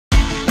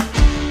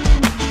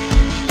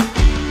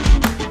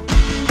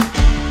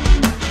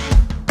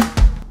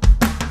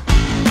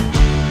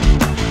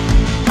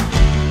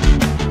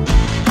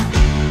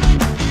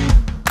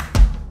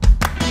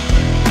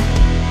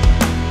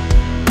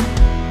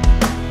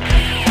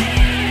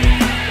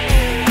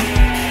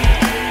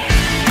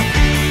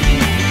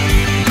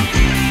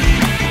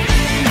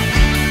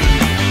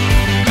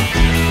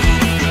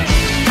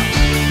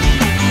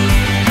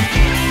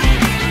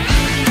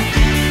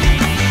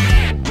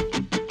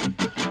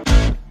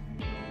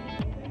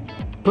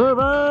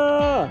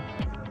Poorva!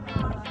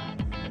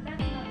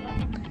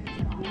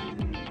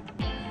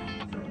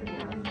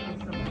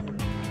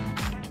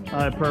 All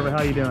right, Poorva,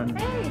 how you doing?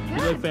 Hey, good. You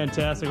look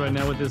fantastic right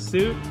now with this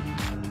suit.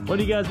 What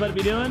are you guys about to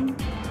be doing?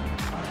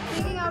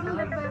 Freaking out a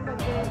little bit, but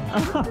good.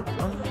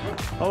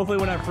 Hopefully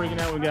we're not freaking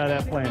out. We got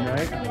that planned,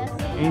 right?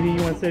 Yes. Anything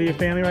you want to say to your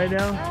family right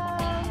now?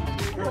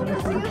 See you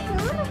soon.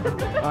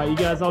 All right, you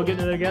guys all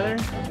getting it together?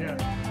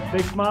 Yeah.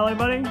 Big smile,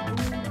 everybody.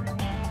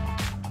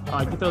 All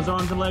right, get those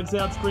arms and legs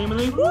out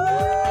screamingly. Woo!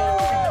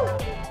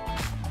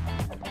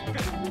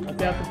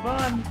 Let's have some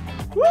fun.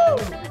 Woo!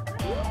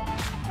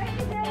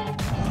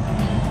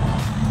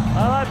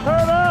 All right,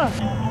 Poorva,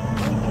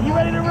 you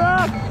ready to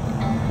rock?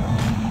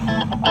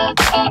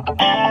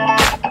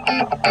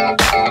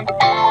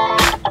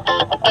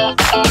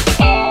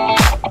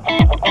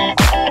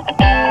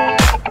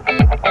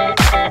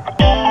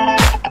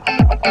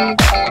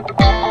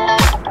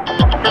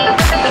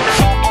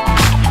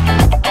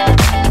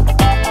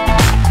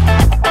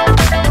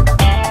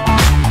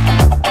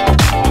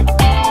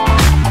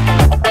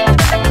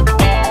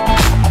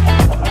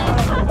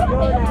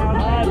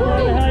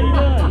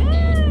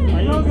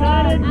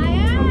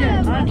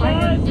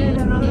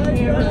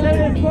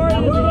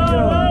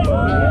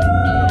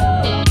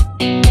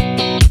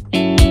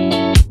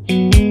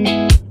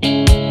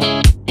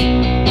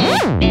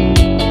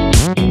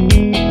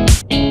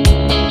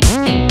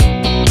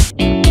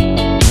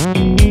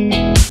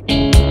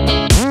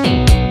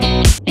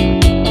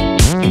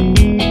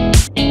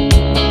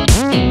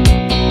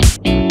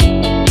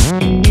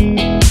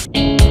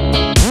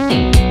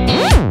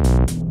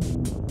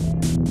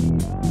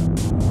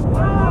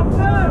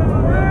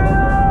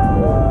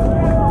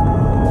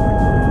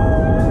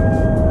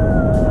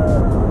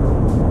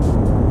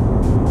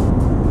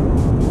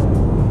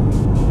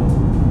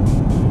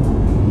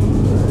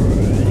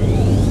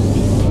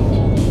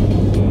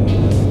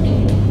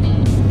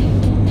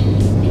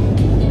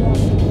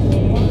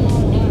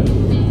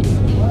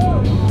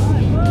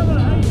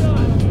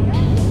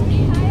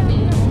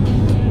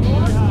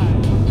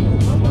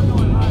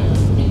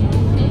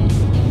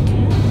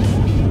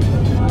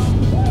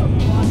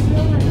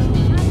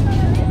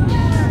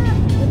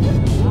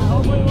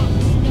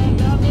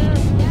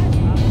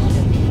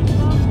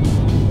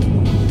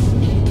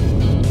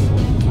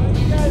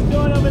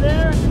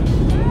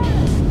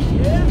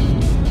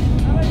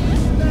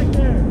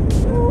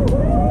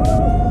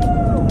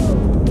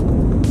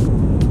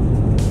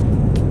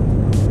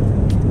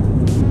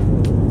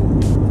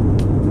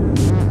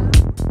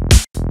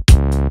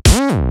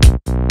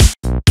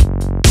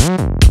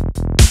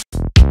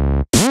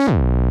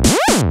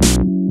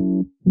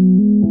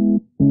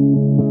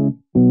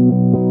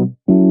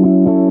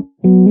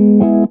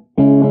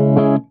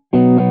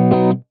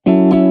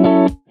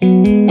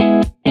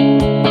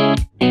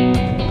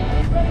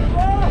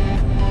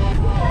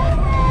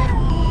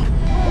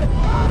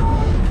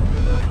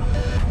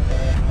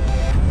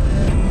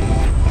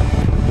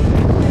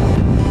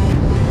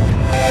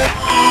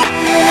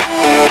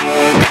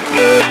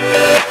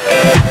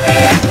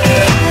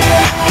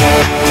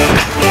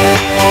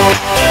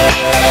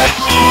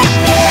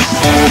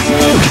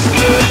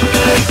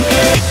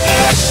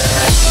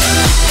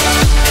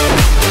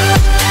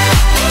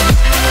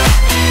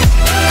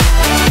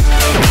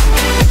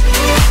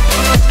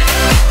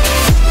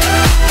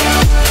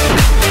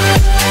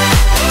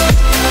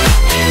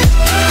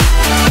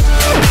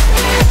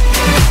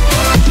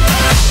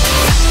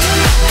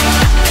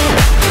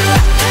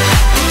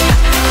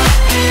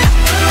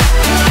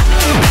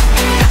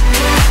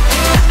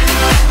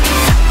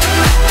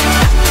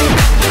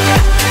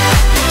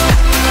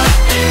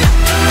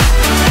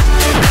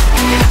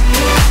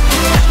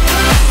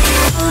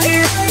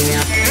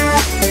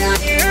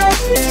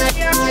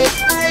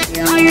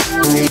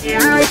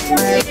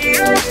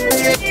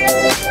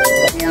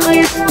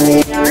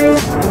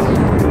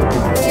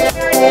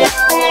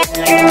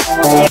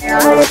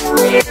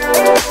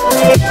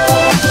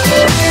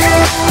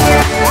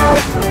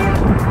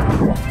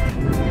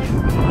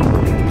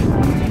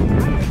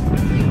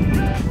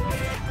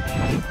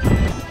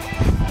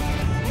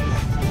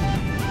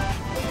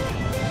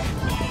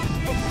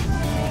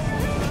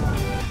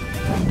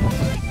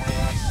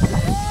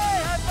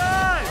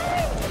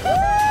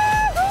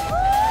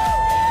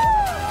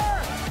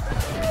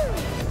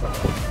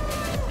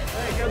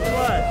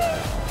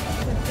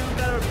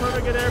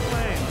 Good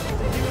airplane.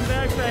 Even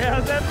back say,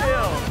 how's that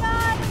feel? Oh my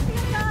God, it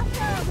feels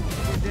awesome.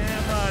 You're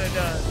damn right it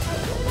does.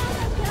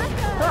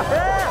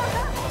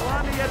 Well,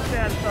 I'm gonna get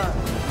satisfied.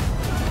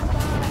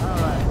 All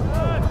right.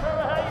 Good.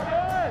 Poorva, how you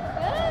doing?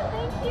 Good,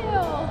 thank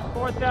you.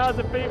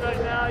 4,000 feet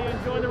right now. You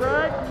enjoying the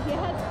ride?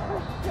 Yes, for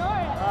sure. All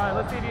right,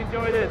 let's see if you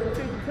enjoy this. Let's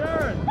see the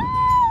turn. No,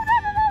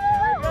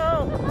 There we go.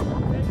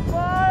 Big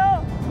smile.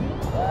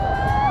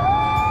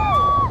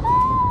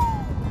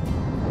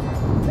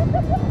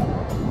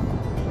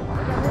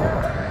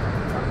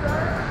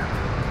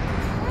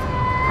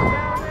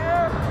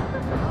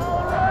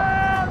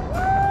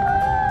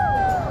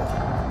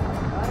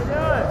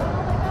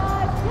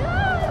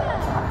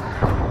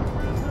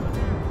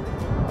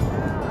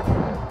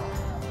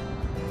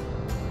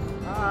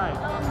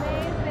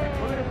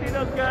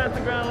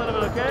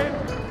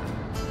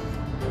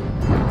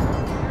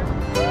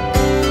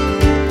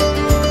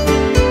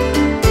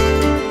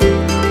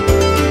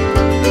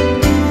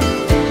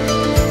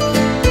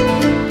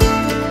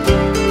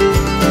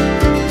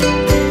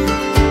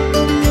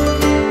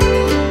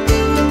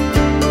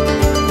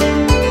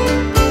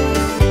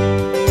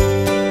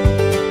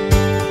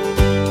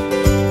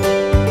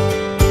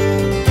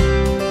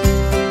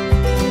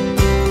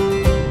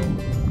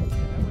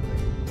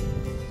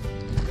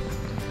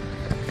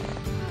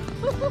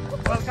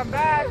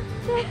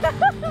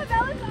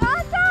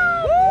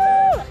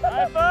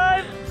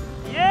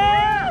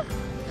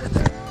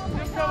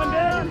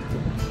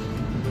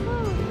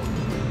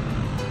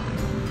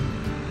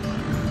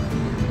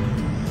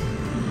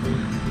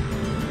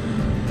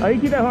 Oh, you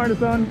keep that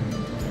harness on.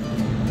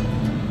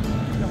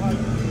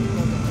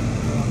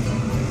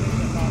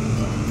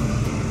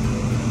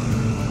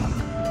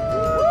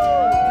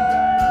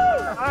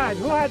 Alright,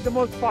 who had the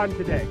most fun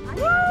today?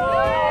 We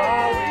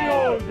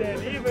all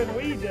did, even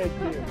we did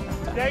too.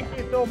 Thank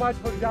you so much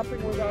for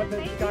jumping with us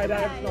at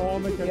Skydive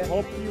Snohomish, and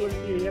hope you will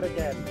see you here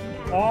again.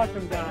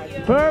 Awesome, guys.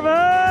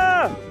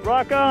 Poorva!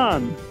 Rock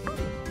on!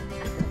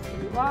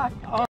 Rock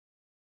on.